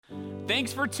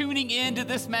Thanks for tuning in to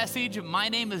this message. My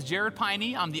name is Jared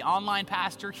Piney. I'm the online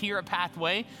pastor here at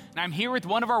Pathway, and I'm here with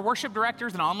one of our worship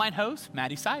directors and online hosts,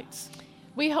 Maddie Seitz.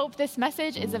 We hope this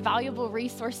message is a valuable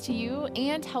resource to you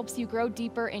and helps you grow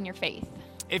deeper in your faith.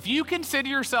 If you consider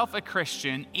yourself a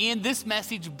Christian and this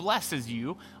message blesses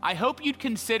you, I hope you'd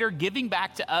consider giving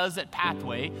back to us at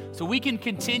Pathway so we can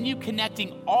continue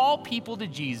connecting all people to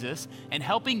Jesus and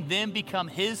helping them become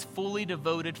his fully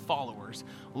devoted followers.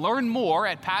 Learn more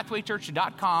at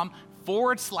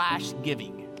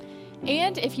pathwaychurch.com/giving.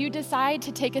 And if you decide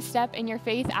to take a step in your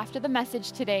faith after the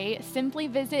message today, simply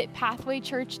visit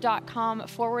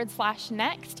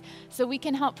pathwaychurch.com/next so we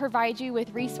can help provide you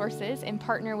with resources and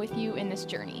partner with you in this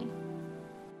journey.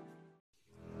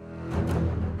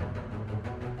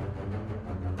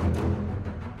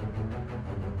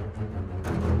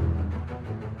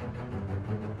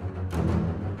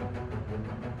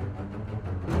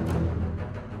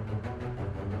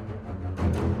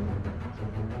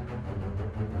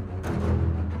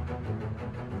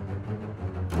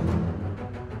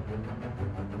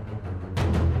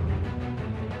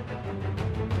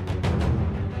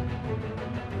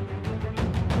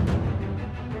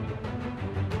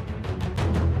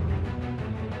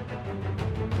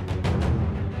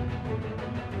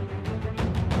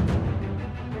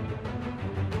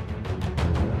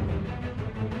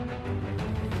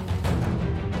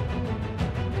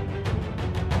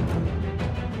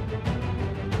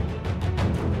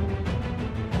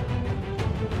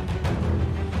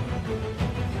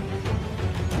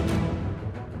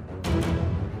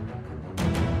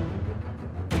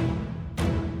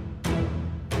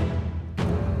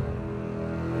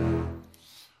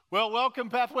 Well, welcome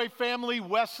Pathway family,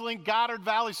 Westlink, Goddard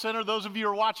Valley Center, those of you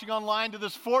who are watching online, to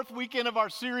this fourth weekend of our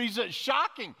series,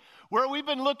 Shocking, where we've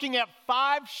been looking at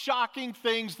 5 shocking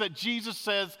things that Jesus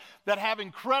says that have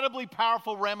incredibly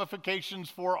powerful ramifications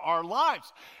for our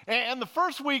lives. And the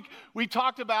first week, we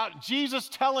talked about Jesus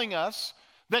telling us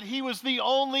that he was the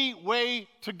only way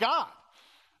to God.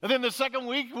 And then the second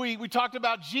week, we talked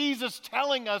about Jesus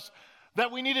telling us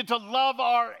that we needed to love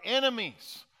our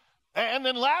enemies. And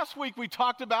then last week we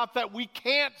talked about that we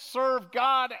can't serve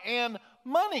God and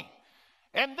money.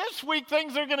 And this week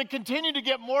things are going to continue to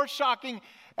get more shocking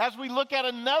as we look at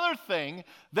another thing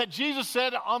that Jesus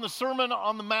said on the Sermon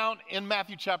on the Mount in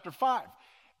Matthew chapter 5.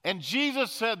 And Jesus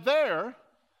said there,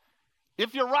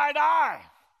 if your right eye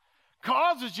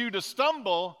causes you to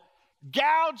stumble,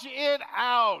 gouge it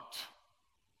out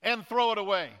and throw it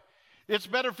away. It's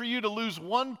better for you to lose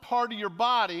one part of your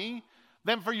body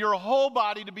than for your whole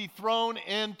body to be thrown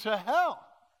into hell.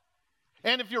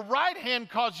 And if your right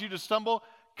hand causes you to stumble,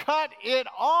 cut it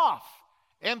off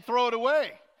and throw it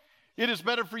away. It is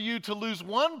better for you to lose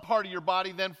one part of your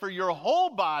body than for your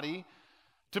whole body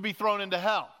to be thrown into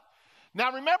hell.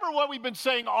 Now remember what we've been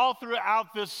saying all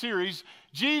throughout this series.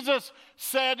 Jesus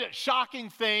said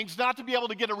shocking things not to be able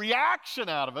to get a reaction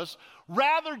out of us.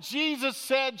 Rather, Jesus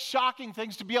said shocking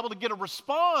things to be able to get a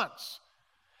response.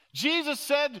 Jesus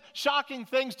said shocking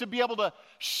things to be able to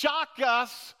shock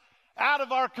us out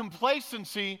of our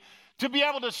complacency, to be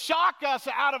able to shock us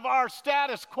out of our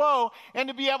status quo, and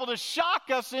to be able to shock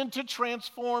us into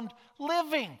transformed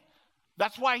living.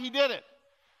 That's why he did it.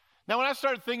 Now, when I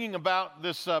started thinking about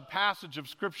this passage of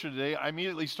Scripture today, I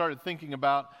immediately started thinking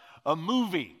about a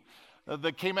movie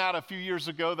that came out a few years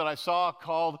ago that I saw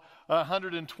called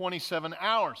 127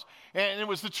 Hours. And it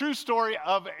was the true story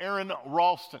of Aron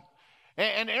Ralston.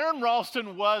 And Aron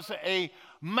Ralston was a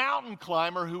mountain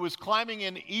climber who was climbing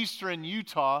in eastern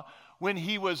Utah when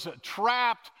he was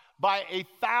trapped by a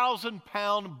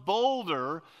 1,000-pound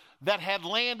boulder that had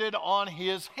landed on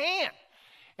his hand.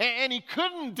 And he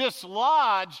couldn't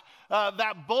dislodge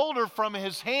that boulder from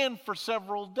his hand for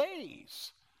several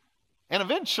days. And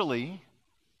eventually,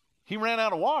 he ran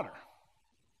out of water.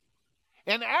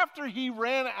 And after he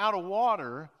ran out of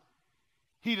water,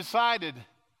 he decided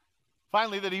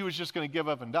finally that he was just going to give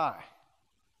up and die.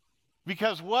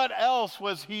 Because what else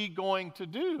was he going to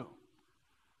do?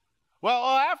 Well,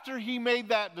 after he made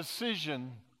that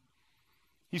decision,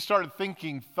 he started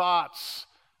thinking thoughts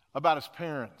about his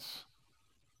parents,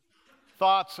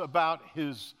 thoughts about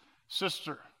his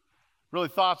sister, really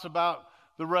thoughts about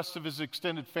the rest of his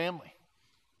extended family.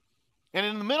 And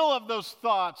in the middle of those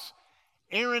thoughts,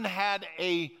 Aron had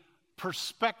a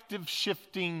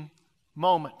perspective-shifting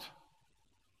moment.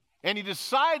 And he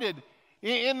decided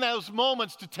in those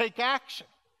moments to take action.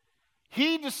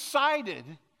 He decided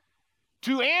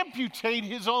to amputate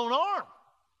his own arm.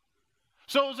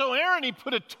 So Aron, he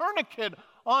put a tourniquet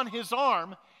on his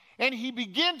arm, and he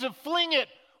began to fling it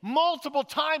multiple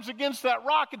times against that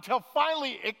rock until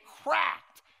finally it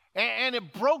cracked and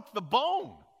it broke the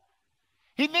bone.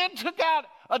 He then took out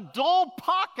a dull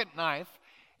pocket knife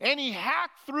and he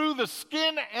hacked through the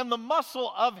skin and the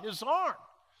muscle of his arm.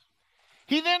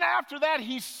 He then, after that,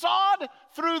 he sawed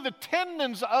through the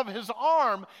tendons of his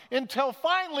arm until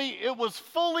finally it was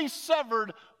fully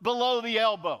severed below the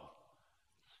elbow.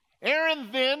 Aaron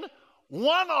then,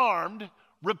 one-armed,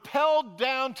 rappelled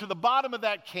down to the bottom of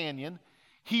that canyon.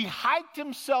 He hiked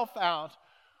himself out,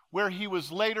 where he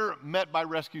was later met by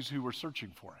rescues who were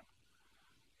searching for him.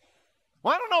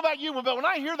 Well, I don't know about you, but when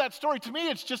I hear that story, to me,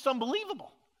 it's just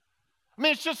unbelievable. I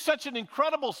mean, it's just such an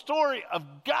incredible story of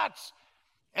guts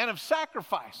and of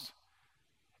sacrifice.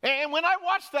 And when I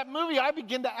watch that movie, I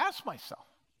begin to ask myself,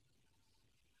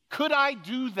 could I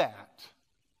do that?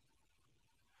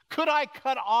 Could I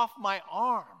cut off my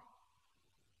arm?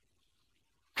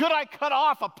 Could I cut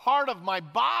off a part of my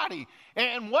body?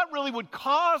 And what really would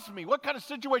cause me, what kind of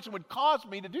situation would cause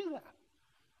me to do that?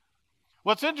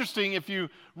 What's interesting, if you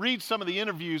read some of the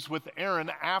interviews with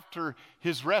Aaron after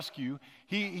his rescue,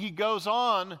 he goes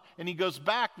on and he goes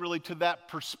back really to that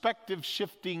perspective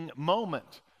shifting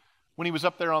moment when he was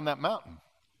up there on that mountain.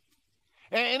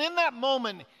 And in that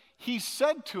moment, he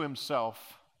said to himself,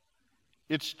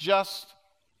 it's just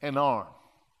an arm.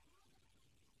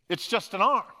 It's just an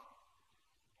arm.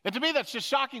 And to me, that's just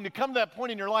shocking to come to that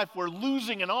point in your life where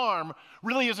losing an arm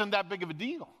really isn't that big of a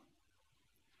deal.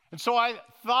 And so I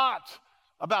thought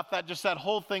about that, just that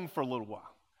whole thing for a little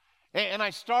while. And I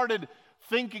started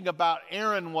thinking about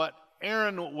Aaron, what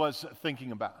Aaron was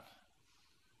thinking about.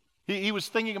 He was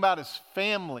thinking about his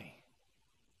family.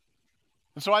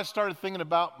 And so I started thinking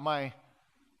about my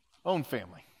own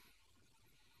family.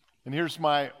 And here's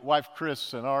my wife,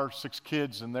 Chris, and our 6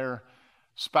 kids and their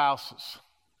spouses.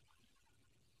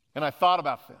 And I thought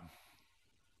about them,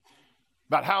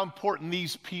 about how important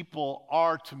these people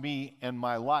are to me and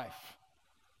my life.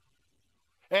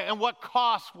 And what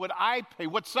cost would I pay?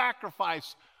 What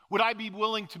sacrifice would I be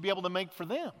willing to be able to make for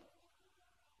them?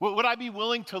 Would I be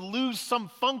willing to lose some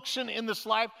function in this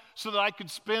life so that I could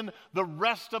spend the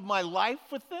rest of my life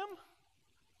with them?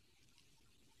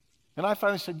 And I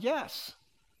finally said, yes.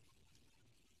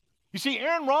 You see,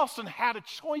 Aaron Ralston had a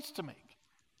choice to make.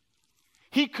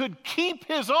 He could keep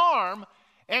his arm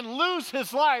and lose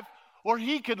his life, or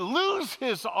he could lose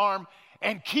his arm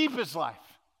and keep his life.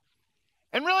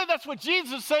 And really, that's what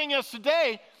Jesus is saying to us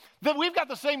today, that we've got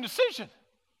the same decision.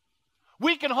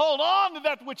 We can hold on to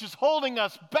that which is holding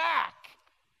us back,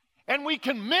 and we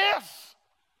can miss.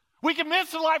 We can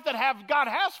miss the life that God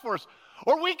has for us,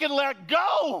 or we can let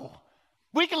go.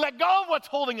 We can let go of what's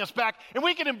holding us back, and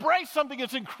we can embrace something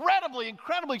that's incredibly,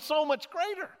 incredibly so much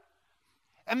greater.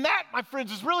 And that, my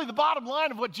friends, is really the bottom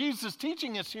line of what Jesus is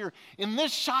teaching us here in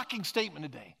this shocking statement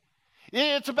today.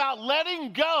 It's about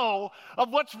letting go of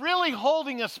what's really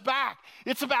holding us back.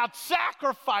 It's about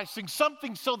sacrificing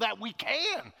something so that we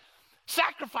can.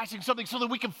 Sacrificing something so that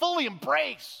we can fully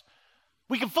embrace.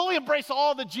 We can fully embrace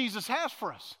all that Jesus has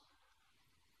for us.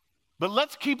 But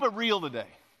let's keep it real today.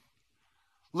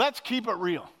 Let's keep it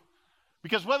real.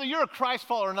 Because whether you're a Christ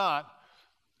follower or not,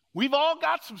 we've all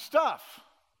got some stuff.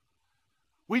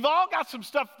 We've all got some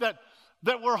stuff that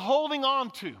we're holding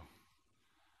on to.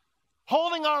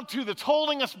 Holding on to that's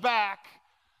holding us back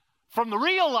from the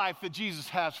real life that Jesus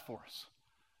has for us.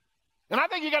 And I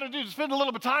think you got to do is spend a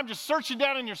little bit of time just searching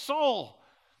down in your soul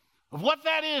of what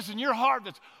that is in your heart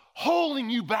that's holding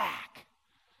you back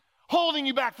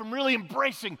from really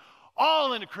embracing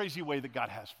all in a crazy way that God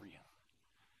has for you.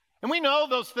 And we know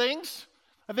those things.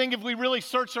 I think if we really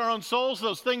search our own souls,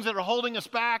 those things that are holding us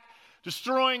back,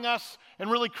 destroying us,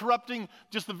 and really corrupting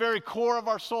just the very core of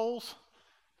our souls.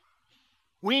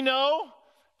 We know,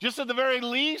 just at the very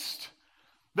least,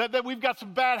 that we've got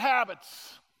some bad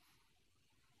habits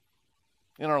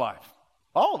in our life.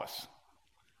 All of us.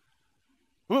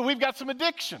 We've got some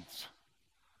addictions.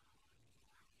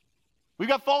 We've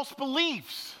got false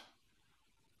beliefs.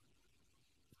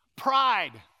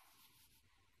 Pride.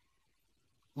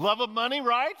 Love of money,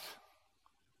 right?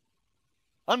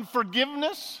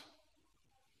 Unforgiveness.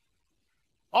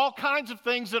 All kinds of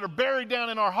things that are buried down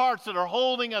in our hearts that are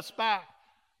holding us back.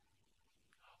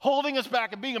 Holding us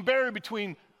back and being a barrier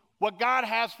between what God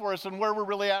has for us and where we're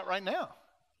really at right now.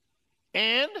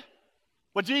 And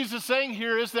what Jesus is saying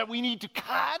here is that we need to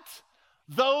cut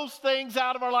those things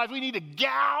out of our lives. We need to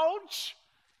gouge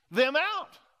them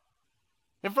out.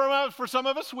 And for some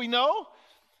of us, we know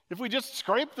if we just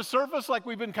scrape the surface like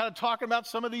we've been kind of talking about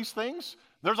some of these things,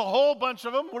 there's a whole bunch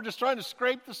of them. We're just trying to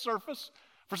scrape the surface.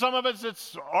 For some of us,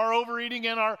 it's our overeating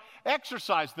and our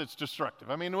exercise that's destructive.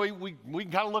 I mean, we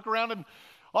can kind of look around and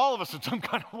all of us in some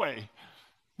kind of way.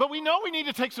 But we know we need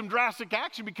to take some drastic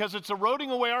action because it's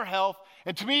eroding away our health.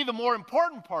 And to me, the more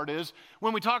important part is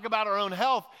when we talk about our own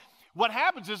health, what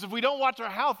happens is if we don't watch our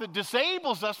health, it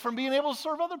disables us from being able to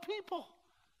serve other people.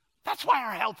 That's why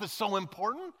our health is so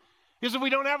important, is if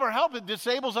we don't have our health, it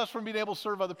disables us from being able to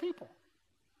serve other people.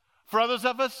 For others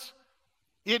of us,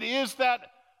 it is that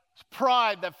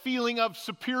pride, that feeling of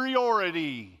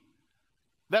superiority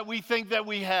that we think that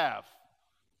we have,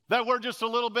 that we're just a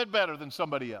little bit better than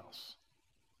somebody else.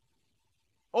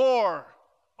 Or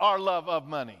our love of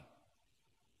money,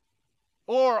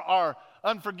 or our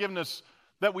unforgiveness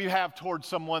that we have towards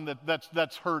someone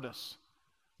that's hurt us.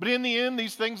 But in the end,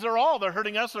 these things they're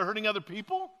hurting us, they're hurting other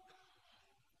people.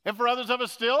 And for others of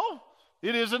us still,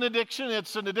 it is an addiction.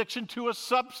 It's an addiction to a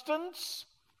substance.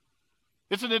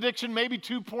 It's an addiction maybe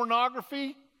to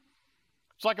pornography.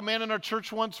 It's like a man in our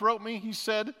church once wrote me. He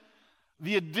said,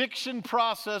 the addiction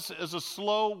process is a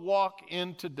slow walk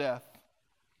into death.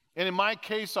 And in my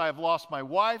case, I have lost my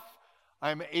wife,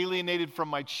 I am alienated from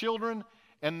my children,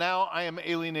 and now I am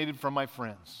alienated from my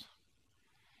friends.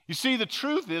 You see, the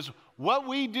truth is, what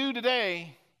we do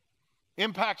today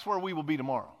impacts where we will be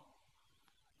tomorrow.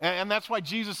 And that's why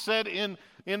Jesus said in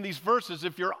these verses,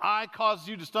 if your eye causes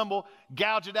you to stumble,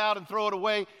 gouge it out and throw it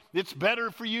away. It's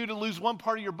better for you to lose one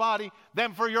part of your body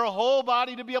than for your whole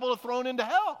body to be able to throw it into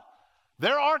hell.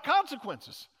 There are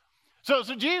consequences. So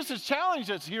Jesus has challenged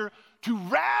us here to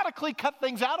radically cut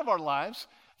things out of our lives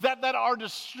that are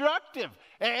destructive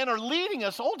and are leading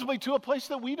us ultimately to a place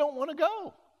that we don't want to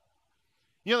go.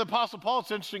 You know, the Apostle Paul, it's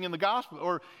interesting in the gospel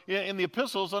or in the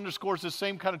epistles, underscores this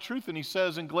same kind of truth. And he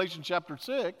says in Galatians chapter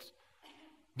 6,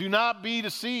 do not be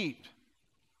deceived.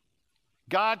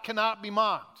 God cannot be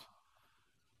mocked.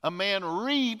 A man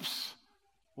reaps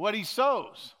what he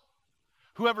sows.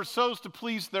 Whoever sows to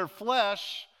please their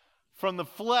flesh, from the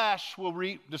flesh will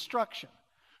reap destruction.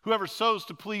 Whoever sows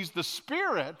to please the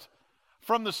Spirit,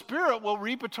 from the Spirit will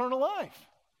reap eternal life.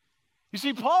 You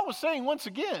see, Paul was saying once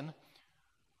again,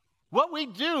 what we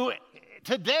do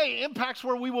today impacts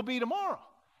where we will be tomorrow.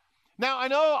 Now, I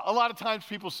know a lot of times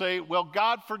people say, well,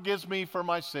 God forgives me for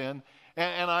my sin,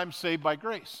 and I'm saved by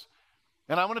grace.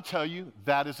 And I want to tell you,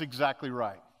 that is exactly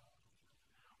right.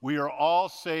 We are all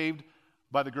saved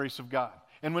by the grace of God.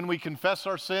 And when we confess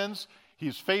our sins, He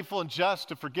is faithful and just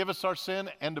to forgive us our sin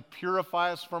and to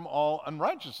purify us from all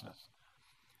unrighteousness.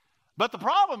 But the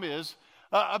problem is,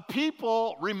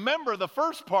 people remember the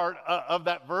first part of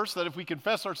that verse, that if we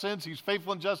confess our sins, He's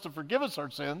faithful and just to forgive us our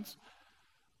sins.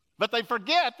 But they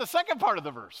forget the second part of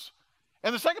the verse.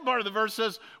 And the second part of the verse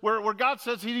says, where God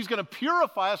says He's going to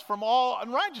purify us from all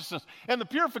unrighteousness. And the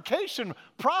purification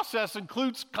process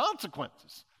includes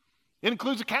consequences. It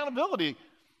includes accountability.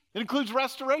 It includes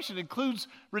restoration. It includes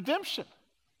redemption.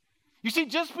 You see,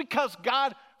 just because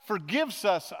God forgives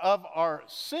us of our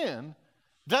sin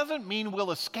doesn't mean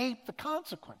we'll escape the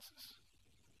consequences.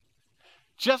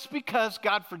 Just because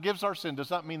God forgives our sin does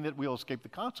not mean that we'll escape the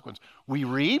consequence. We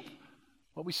reap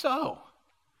what we sow.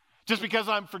 Just because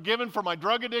I'm forgiven for my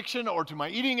drug addiction or to my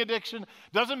eating addiction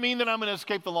doesn't mean that I'm going to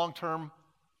escape the long-term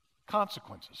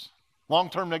consequences,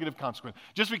 long-term negative consequences.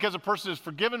 Just because a person is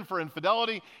forgiven for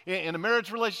infidelity in a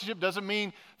marriage relationship doesn't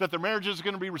mean that their marriage is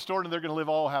going to be restored and they're going to live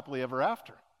all happily ever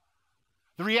after.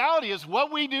 The reality is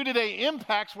what we do today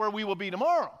impacts where we will be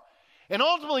tomorrow. And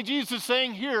ultimately, Jesus is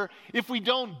saying here, if we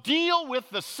don't deal with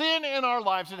the sin in our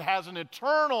lives, it has an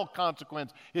eternal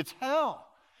consequence. It's hell.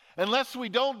 Unless we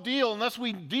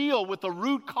deal with the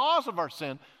root cause of our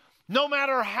sin, no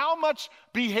matter how much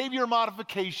behavior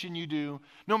modification you do,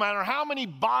 no matter how many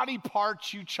body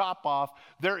parts you chop off,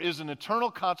 there is an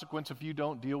eternal consequence if you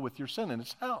don't deal with your sin, and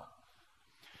it's hell.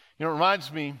 You know, it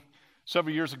reminds me,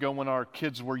 several years ago when our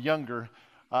kids were younger,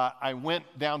 I went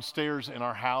downstairs in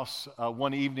our house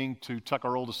one evening to tuck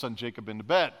our oldest son Jacob into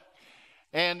bed.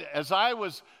 And as I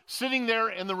was sitting there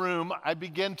in the room, I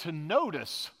began to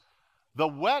notice the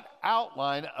wet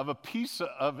outline of a piece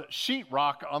of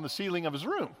sheetrock on the ceiling of his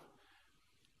room.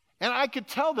 And I could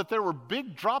tell that there were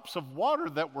big drops of water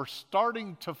that were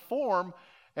starting to form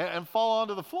and fall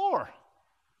onto the floor.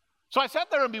 So I sat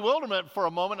there in bewilderment for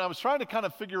a moment. I was trying to kind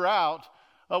of figure out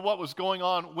what was going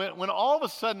on when all of a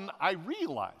sudden I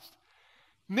realized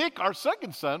Nick, our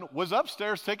second son, was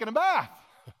upstairs taking a bath.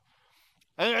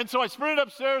 And so I sprinted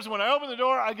upstairs, and when I opened the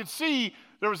door, I could see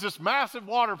there was this massive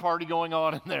water party going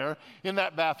on in there, in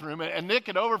that bathroom. And Nick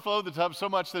had overflowed the tub so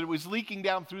much that it was leaking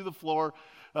down through the floor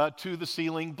to the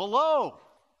ceiling below.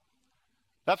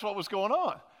 That's what was going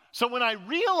on. So when I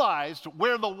realized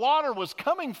where the water was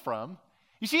coming from,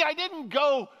 you see, I didn't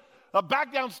go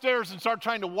back downstairs and start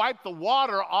trying to wipe the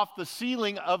water off the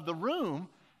ceiling of the room.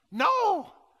 No,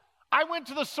 I went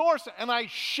to the source and I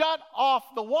shut off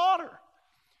the water.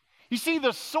 You see,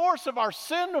 the source of our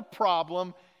sin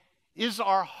problem is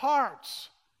our hearts.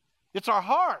 It's our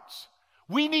hearts.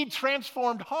 We need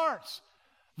transformed hearts.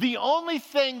 The only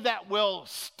thing that will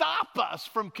stop us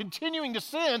from continuing to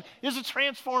sin is a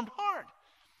transformed heart.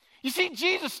 You see,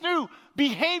 Jesus knew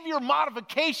behavior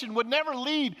modification would never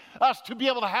lead us to be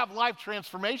able to have life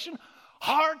transformation.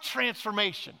 Heart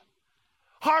transformation.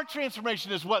 Heart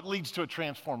transformation is what leads to a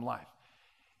transformed life.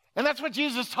 And that's what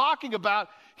Jesus is talking about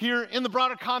here in the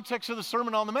broader context of the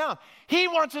Sermon on the Mount. He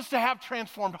wants us to have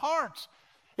transformed hearts.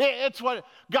 It's what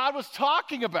God was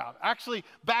talking about. Actually,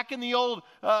 back in the Old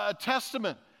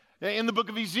Testament, in the book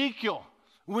of Ezekiel,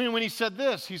 when he said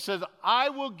this, he says, I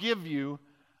will give you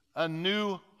a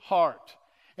new heart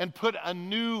and put a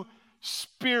new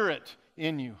spirit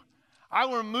in you. I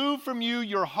will remove from you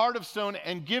your heart of stone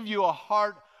and give you a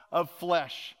heart of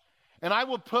flesh. And I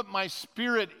will put my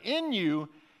spirit in you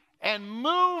and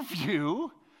move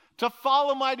you to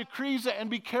follow my decrees and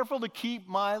be careful to keep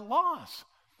my laws.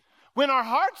 When our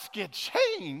hearts get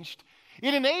changed,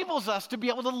 it enables us to be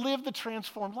able to live the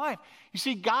transformed life. You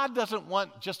see, God doesn't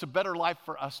want just a better life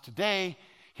for us today.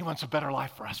 He wants a better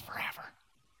life for us forever.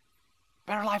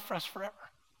 Better life for us forever.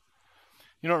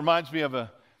 You know, it reminds me of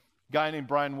a guy named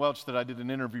Brian Welch that I did an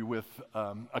interview with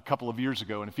a couple of years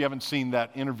ago. And if you haven't seen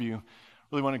that interview, I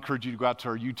really want to encourage you to go out to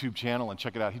our YouTube channel and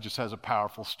check it out. He just has a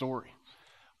powerful story.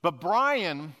 But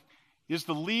Brian is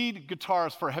the lead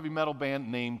guitarist for a heavy metal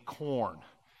band named Korn.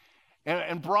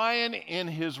 And Brian, in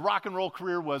his rock and roll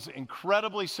career, was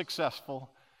incredibly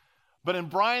successful. But in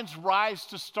Brian's rise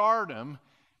to stardom,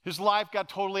 his life got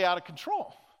totally out of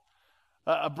control.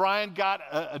 Brian got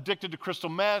addicted to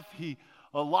crystal meth. He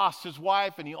lost his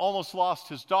wife, and he almost lost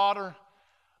his daughter.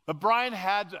 But Brian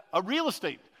had a real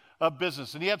estate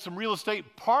business, and he had some real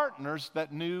estate partners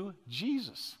that knew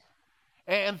Jesus.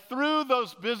 And through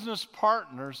those business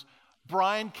partners,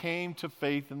 Brian came to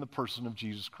faith in the person of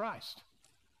Jesus Christ.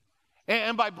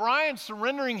 And by Brian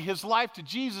surrendering his life to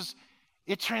Jesus,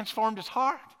 it transformed his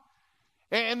heart.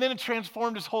 And then it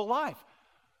transformed his whole life.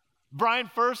 Brian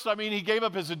first, he gave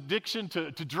up his addiction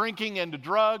to drinking and to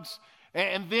drugs.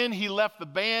 And then he left the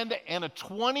band and a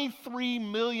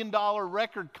 $23 million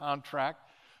record contract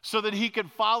so that he could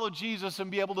follow Jesus and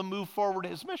be able to move forward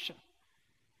his mission.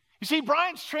 You see,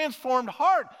 Brian's transformed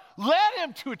heart led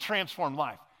him to a transformed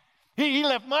life. He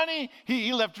left money,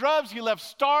 he left drugs, he left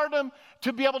stardom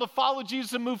to be able to follow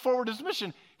Jesus and move forward his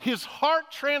mission. His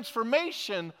heart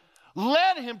transformation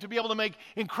led him to be able to make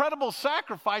incredible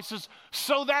sacrifices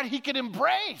so that he could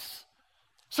embrace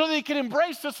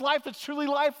this life that's truly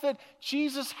life that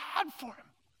Jesus had for him.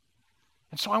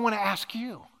 And so I want to ask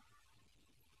you,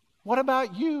 what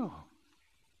about you?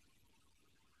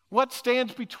 What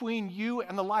stands between you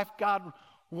and the life God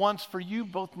wants for you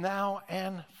both now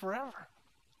and forever?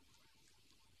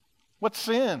 What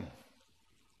sin,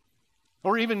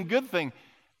 or even good thing,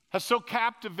 has so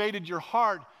captivated your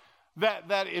heart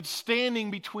that it's standing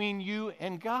between you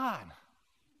and God?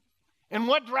 And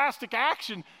what drastic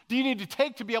action do you need to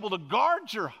take to be able to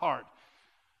guard your heart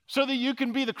so that you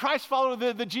can be the Christ follower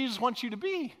that Jesus wants you to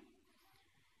be?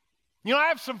 You know, I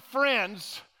have some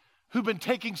friends who've been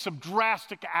taking some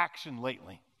drastic action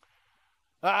lately.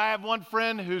 I have one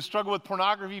friend who struggled with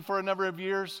pornography for a number of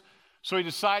years, so he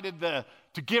decided to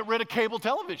get rid of cable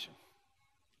television.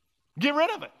 Get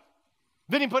rid of it.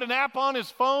 Then he put an app on his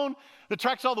phone that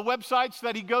tracks all the websites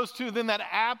that he goes to. Then that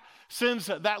app sends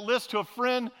that list to a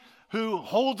friend who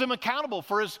holds him accountable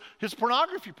for his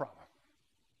pornography problem.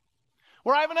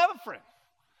 Or I have another friend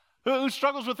who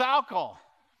struggles with alcohol.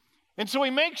 And so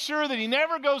he makes sure that he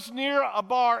never goes near a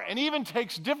bar and even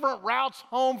takes different routes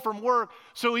home from work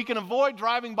so he can avoid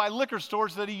driving by liquor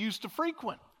stores that he used to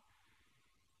frequent.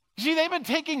 You see, they've been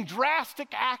taking drastic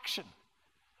action.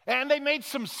 And they made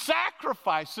some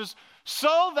sacrifices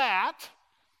so that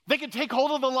they could take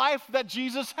hold of the life that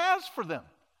Jesus has for them.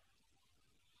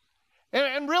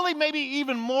 And really, maybe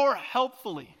even more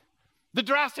helpfully, the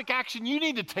drastic action you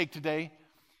need to take today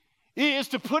is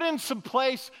to put in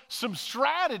some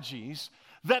strategies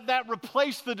that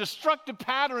replace the destructive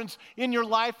patterns in your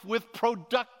life with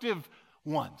productive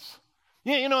ones.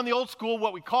 You know, in the old school,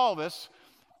 what we call this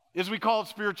is we call it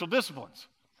spiritual disciplines.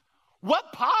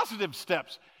 What positive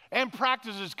steps and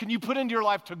practices can you put into your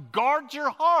life to guard your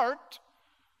heart?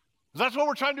 That's what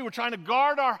we're trying to do. We're trying to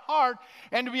guard our heart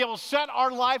and to be able to set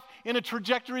our life in a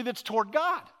trajectory that's toward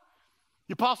God.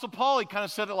 The Apostle Paul, he kind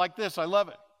of said it like this. I love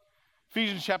it.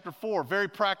 Ephesians chapter 4, very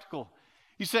practical.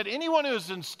 He said, anyone who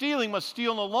is in stealing must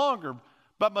steal no longer,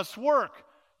 but must work,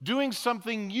 doing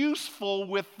something useful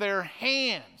with their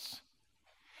hands.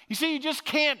 You see, you just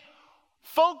can't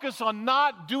focus on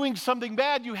not doing something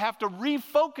bad. You have to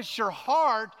refocus your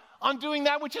heart on doing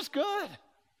that which is good.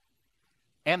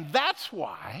 And that's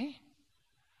why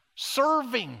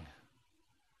serving,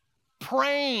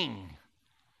 praying,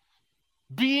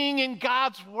 being in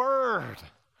God's Word,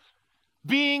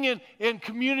 being in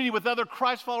community with other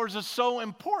Christ followers is so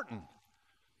important,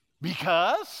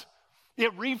 because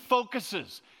it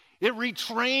refocuses, it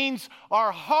retrains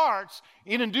our hearts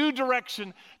in a new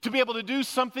direction to be able to do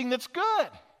something that's good.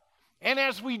 And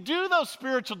as we do those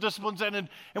spiritual disciplines and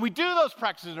we do those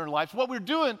practices in our lives, what we're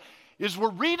doing is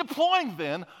we're redeploying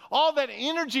then all that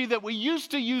energy that we used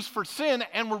to use for sin,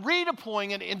 and we're redeploying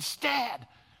it instead.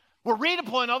 We're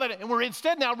redeploying all that, and we're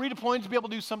instead now redeploying to be able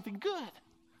to do something good.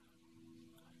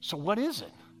 So what is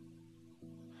it?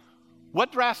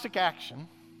 What drastic action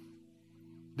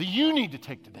do you need to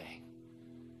take today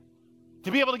to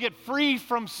be able to get free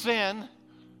from sin,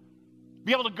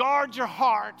 be able to guard your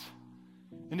heart,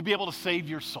 and to be able to save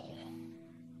your soul?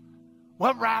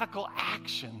 What radical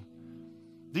action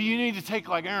do you need to take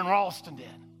like Aaron Ralston did?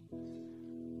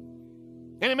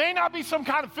 And it may not be some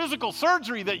kind of physical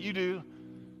surgery that you do,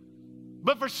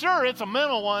 but for sure it's a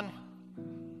mental one.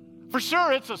 For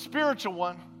sure it's a spiritual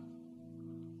one.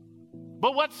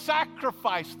 But what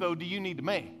sacrifice, though, do you need to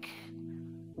make?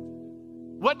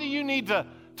 What do you need to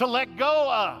let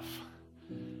go of,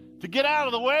 to get out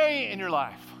of the way in your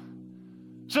life,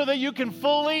 so that you can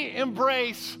fully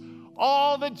embrace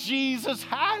all that Jesus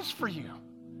has for you?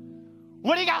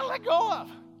 What do you got to let go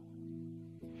of?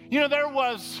 You know, there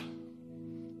was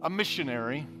a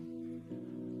missionary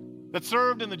that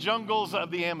served in the jungles of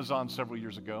the Amazon several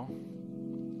years ago,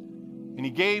 and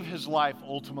he gave his life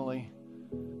ultimately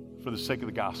for the sake of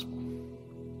the gospel.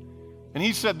 And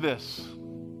he said this.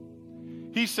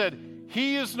 He said,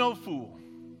 "He is no fool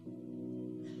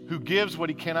who gives what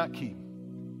he cannot keep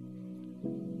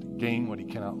to gain what he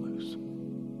cannot lose."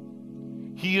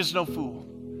 He is no fool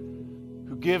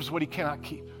who gives what he cannot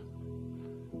keep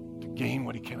to gain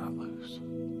what he cannot lose.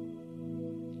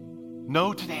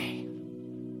 Know today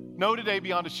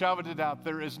beyond a shadow of a doubt,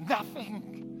 there is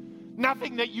nothing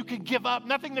that you can give up,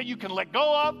 nothing that you can let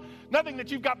go of, nothing that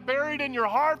you've got buried in your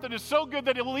heart that is so good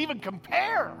that it will even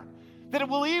compare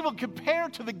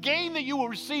to the gain that you will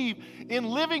receive in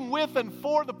living with and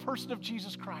for the person of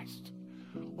Jesus Christ.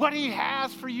 What he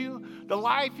has for you, the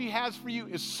life he has for you,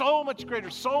 is so much greater,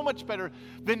 so much better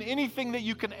than anything that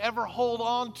you can ever hold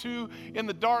on to in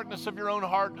the darkness of your own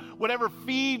heart. Whatever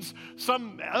feeds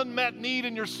some unmet need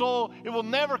in your soul, it will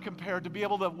never compare to be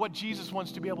able to what Jesus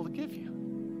wants to be able to give you.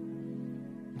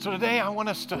 And so today I want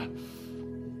us to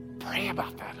pray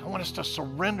about that. I want us to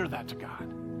surrender that to God.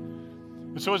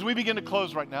 And so as we begin to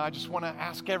close right now, I just want to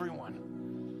ask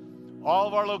everyone, all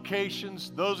of our locations,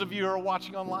 those of you who are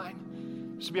watching online,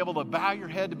 just to be able to bow your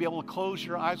head, to be able to close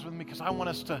your eyes with me, because I want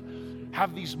us to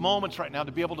have these moments right now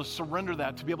to be able to surrender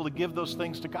that, to be able to give those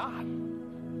things to God.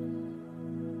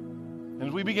 And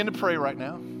as we begin to pray right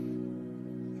now,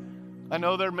 I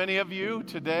know there are many of you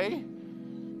today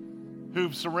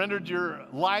who've surrendered your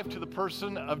life to the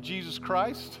person of Jesus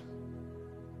Christ,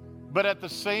 but at the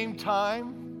same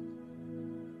time,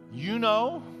 you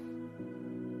know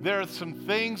there are some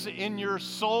things in your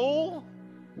soul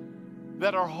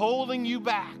that are holding you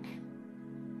back,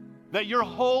 that you're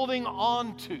holding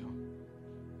on to.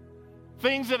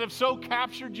 Things that have so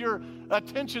captured your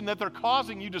attention that they're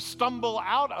causing you to stumble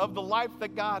out of the life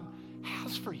that God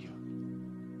has for you.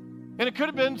 And it could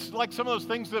have been like some of those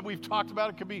things that we've talked about.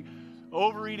 It could be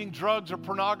overeating, drugs, or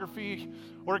pornography,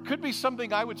 or it could be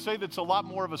something I would say that's a lot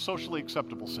more of a socially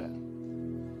acceptable sin.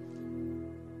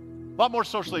 A lot more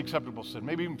socially acceptable sin.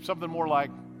 Maybe something more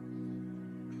like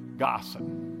gossip,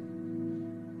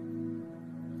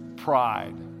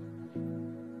 pride,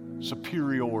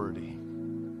 superiority,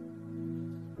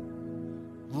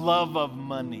 love of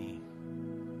money,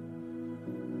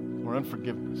 or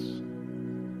unforgiveness.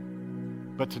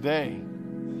 But today,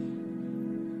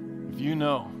 if you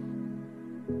know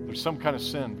there's some kind of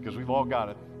sin, because we've all got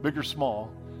it, big or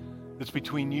small, that's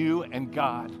between you and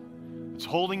God, it's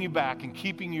holding you back and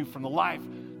keeping you from the life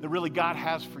that really God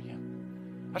has for you,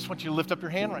 I just want you to lift up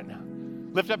your hand right now.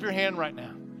 Lift up your hand right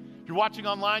now. If you're watching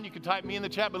online, you can type me in the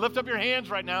chat, but lift up your hands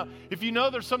right now if you know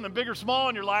there's something big or small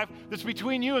in your life that's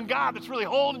between you and God that's really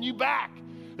holding you back.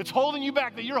 It's holding you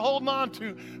back, that you're holding on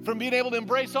to from being able to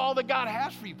embrace all that God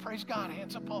has for you. Praise God,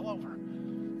 hands up all over.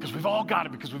 Because we've all got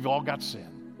it, because we've all got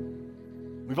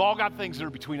sin. We've all got things that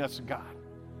are between us and God.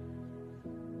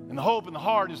 And the hope and the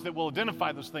heart is that we'll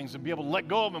identify those things and be able to let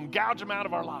go of them, gouge them out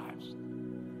of our lives.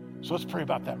 So let's pray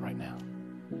about that right now.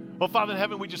 Well, Father in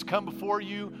heaven, we just come before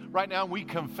you right now and we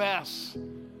confess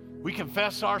We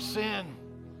confess our sin.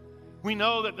 We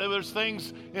know that there's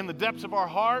things in the depths of our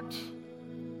heart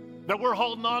that we're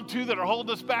holding on to that are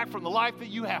holding us back from the life that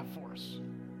you have for us.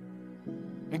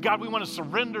 And God, we want to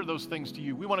surrender those things to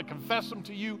you. We want to confess them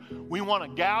to you. We want to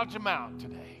gouge them out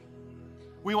today.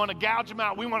 We want to gouge them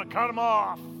out. We want to cut them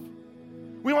off.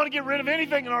 We want to get rid of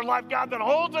anything in our life, God, that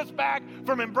holds us back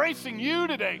from embracing you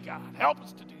today, God. Help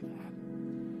us to do that.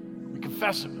 We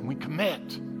confess them and we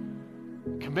commit.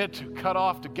 Commit to cut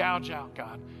off, to gouge out,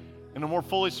 God, and to more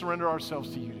fully surrender ourselves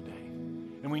to you today.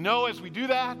 And we know as we do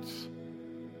that,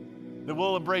 that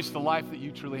we'll embrace the life that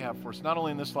you truly have for us, not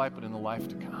only in this life, but in the life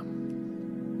to come.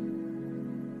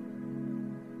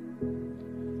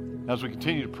 As we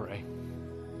continue to pray,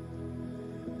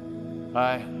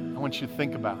 I want you to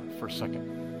think about for a second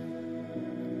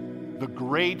the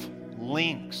great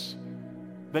lengths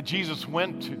that Jesus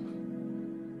went to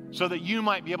so that you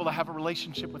might be able to have a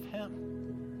relationship with him.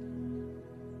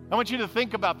 I want you to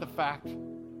think about the fact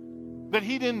that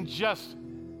he didn't just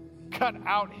cut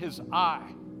out his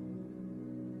eye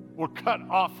or cut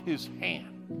off his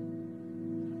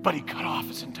hand, but he cut off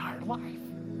his entire life.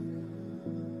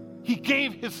 He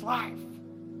gave his life,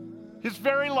 his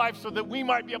very life, so that we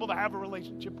might be able to have a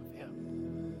relationship with him.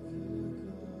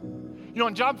 You know,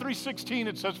 in John 3:16,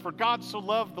 it says, "For God so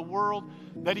loved the world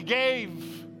that he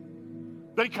gave,"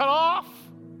 that he cut off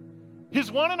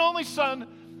his one and only Son,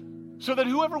 so that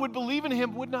whoever would believe in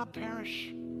him would not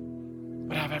perish,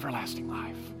 but have everlasting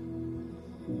life.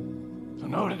 So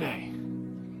know today,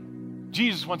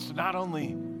 Jesus wants to not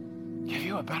only give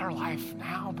you a better life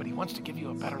now, but he wants to give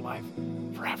you a better life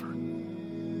forever.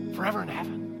 Forever in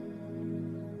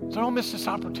heaven. So don't miss this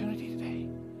opportunity today.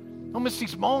 Don't miss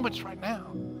these moments right now.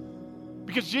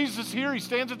 Because Jesus is here. He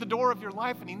stands at the door of your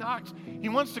life and he knocks. He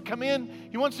wants to come in.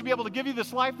 He wants to be able to give you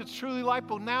this life that's truly life,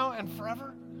 both now and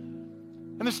forever.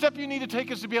 And the step you need to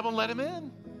take is to be able to let him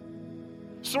in.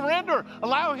 Surrender.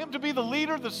 Allow him to be the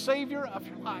leader, the savior of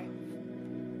your life.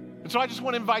 And so I just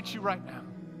want to invite you right now.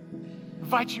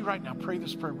 Invite you right now. Pray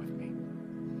this prayer with me.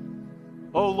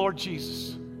 Oh, Lord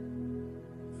Jesus,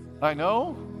 I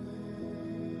know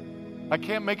I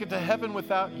can't make it to heaven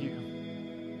without you.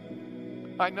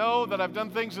 I know that I've done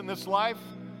things in this life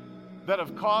that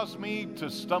have caused me to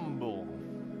stumble,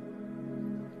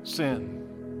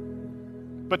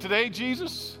 sin. But today,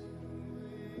 Jesus,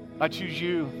 I choose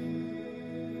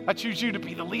you. I choose you to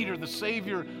be the leader, the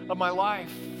savior of my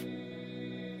life.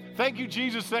 Thank you,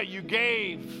 Jesus, that you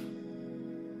gave,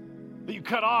 that you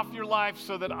cut off your life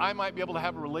so that I might be able to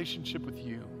have a relationship with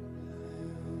you.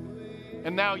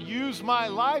 And now use my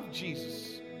life,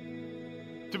 Jesus,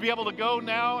 to be able to go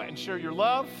now and share your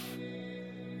love,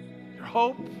 your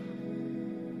hope,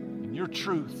 and your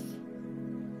truth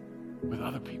with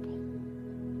other people.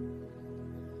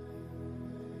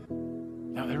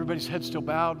 Now, with everybody's head still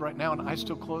bowed right now and eyes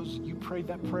still closed, you prayed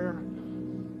that prayer.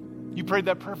 You prayed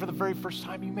that prayer for the very first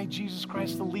time. You made Jesus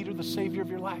Christ the leader, the savior of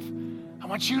your life. I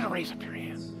want you to raise up your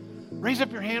hand. Raise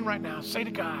up your hand right now. Say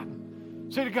to God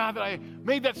that I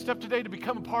made that step today to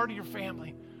become a part of your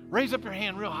family. Raise up your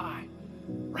hand real high.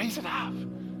 Raise it up.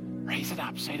 Raise it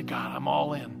up. Say to God, I'm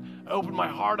all in. I open my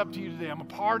heart up to you today. I'm a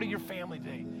part of your family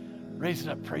today. Raise it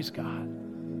up. Praise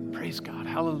God. Praise God.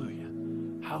 Hallelujah.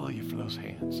 Hallelujah for those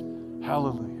hands.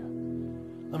 Hallelujah.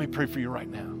 Let me pray for you right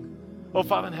now. Oh,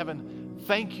 Father in heaven,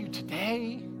 thank you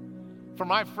today for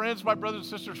my friends, my brothers and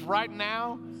sisters right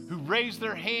now who raised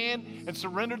their hand and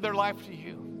surrendered their life to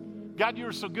you. God, you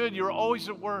are so good. You are always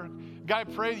at work. God,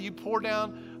 I pray that you pour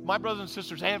down my brothers and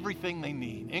sisters everything they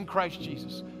need in Christ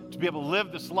Jesus to be able to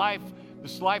live this life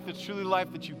that's truly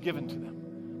life that you've given to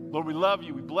them. Lord, we love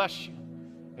you. We bless you.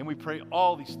 And we pray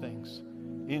all these things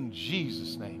in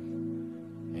Jesus'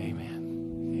 name. Amen.